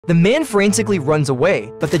The man frantically runs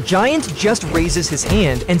away, but the giant just raises his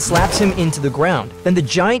hand and slaps him into the ground. Then the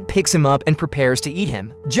giant picks him up and prepares to eat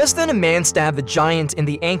him. Just then a man stabbed the giant in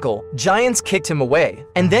the ankle. Giants kicked him away,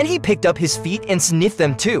 and then he picked up his feet and sniffed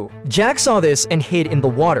them too. Jack saw this and hid in the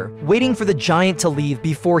water, waiting for the giant to leave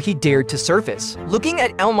before he dared to surface. Looking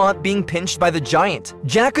at Elmont being pinched by the giant,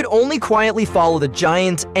 Jack could only quietly follow the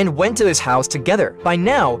giant and went to his house together. By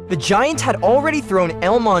now, the giant had already thrown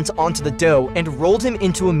Elmont onto the dough and rolled him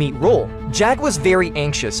into a meat roll. Jack was very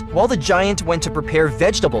anxious while the giant went to prepare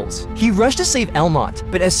vegetables. He rushed to save Elmont,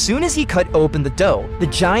 but as soon as he cut open the dough, the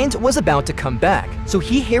giant was about to come back, so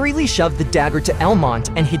he hurriedly shoved the dagger to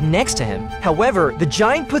Elmont and hid next to him. However, the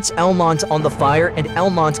giant puts Elmont on the fire and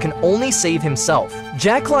Elmont can only save himself.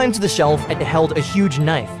 Jack climbed to the shelf and held a huge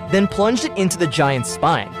knife, then plunged it into the giant's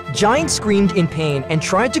spine. Giant screamed in pain and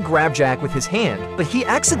tried to grab Jack with his hand, but he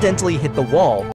accidentally hit the wall.